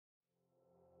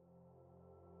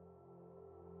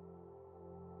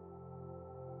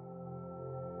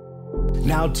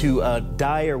Now to a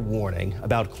dire warning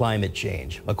about climate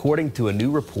change. According to a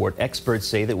new report, experts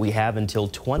say that we have until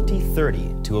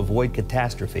 2030 to avoid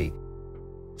catastrophe.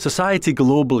 Society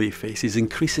globally faces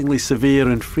increasingly severe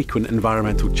and frequent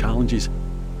environmental challenges,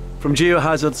 from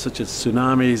geohazards such as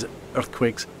tsunamis,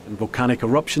 earthquakes and volcanic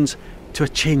eruptions to a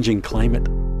changing climate.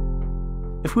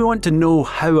 If we want to know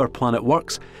how our planet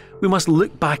works, we must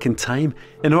look back in time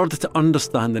in order to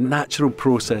understand the natural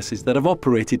processes that have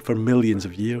operated for millions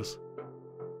of years.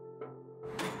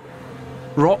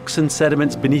 Rocks and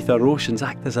sediments beneath our oceans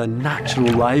act as a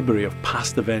natural library of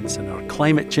past events in our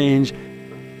climate change,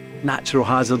 natural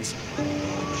hazards,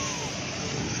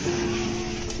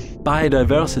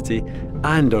 biodiversity,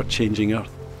 and our changing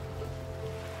Earth.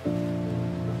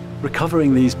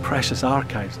 Recovering these precious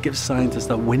archives gives scientists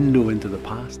a window into the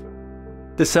past,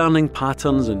 discerning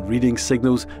patterns and reading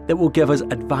signals that will give us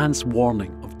advance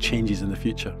warning of changes in the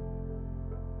future.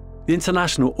 The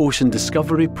International Ocean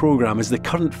Discovery Programme is the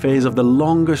current phase of the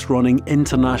longest-running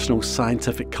international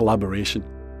scientific collaboration.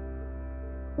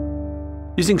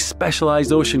 Using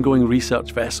specialised ocean-going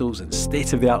research vessels and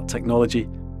state-of-the-art technology,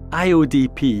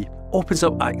 IODP opens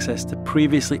up access to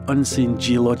previously unseen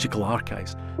geological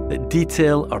archives that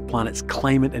detail our planet's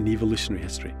climate and evolutionary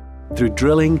history through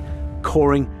drilling,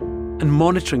 coring, and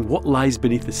monitoring what lies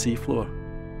beneath the seafloor.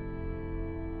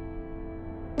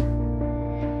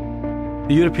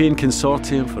 The European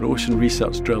Consortium for Ocean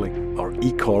Research Drilling, or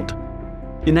ECORD,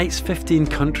 unites 15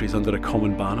 countries under a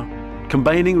common banner,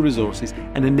 combining resources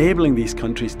and enabling these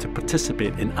countries to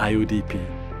participate in IODP.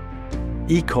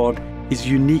 ECORD is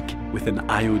unique within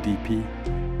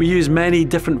IODP. We use many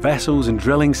different vessels and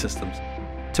drilling systems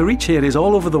to reach areas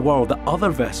all over the world that other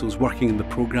vessels working in the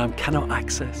programme cannot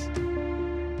access.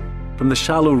 From the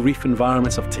shallow reef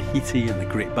environments of Tahiti and the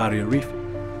Great Barrier Reef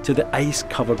to the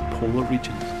ice-covered polar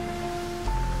regions.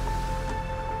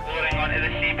 Loading onto the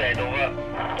seabed, over.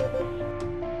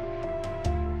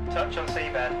 Touch on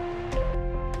seabed.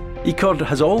 ECORD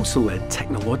has also led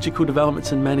technological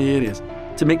developments in many areas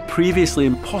to make previously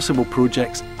impossible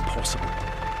projects possible.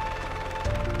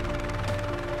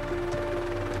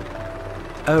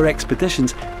 Our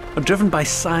expeditions are driven by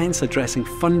science addressing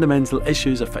fundamental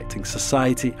issues affecting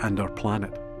society and our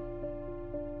planet.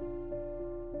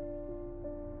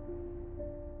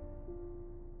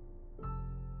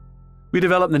 We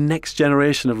develop the next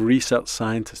generation of research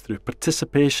scientists through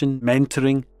participation,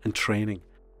 mentoring and training.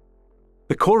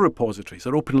 The core repositories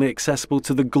are openly accessible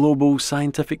to the global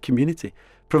scientific community,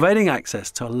 providing access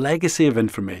to a legacy of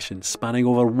information spanning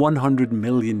over 100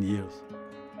 million years.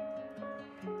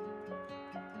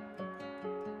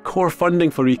 Core funding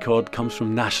for ECORD comes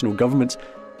from national governments,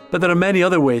 but there are many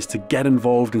other ways to get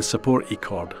involved and support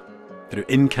ECORD, through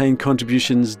in-kind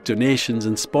contributions, donations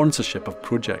and sponsorship of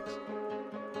projects.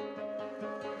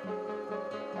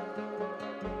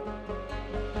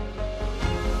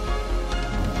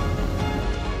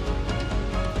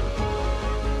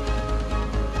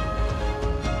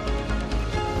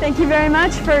 Thank you very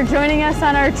much for joining us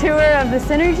on our tour of the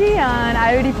Synergy on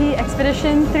IODP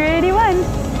Expedition 381.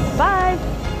 Bye!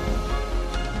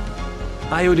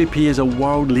 IODP is a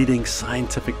world-leading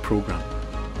scientific programme,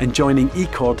 and joining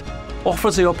ECORD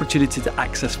offers the opportunity to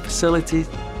access facilities,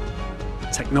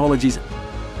 technologies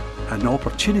and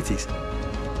opportunities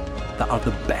that are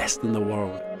the best in the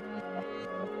world.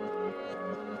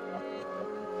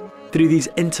 Through these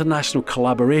international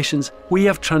collaborations, we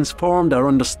have transformed our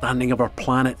understanding of our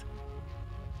planet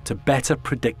to better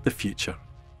predict the future.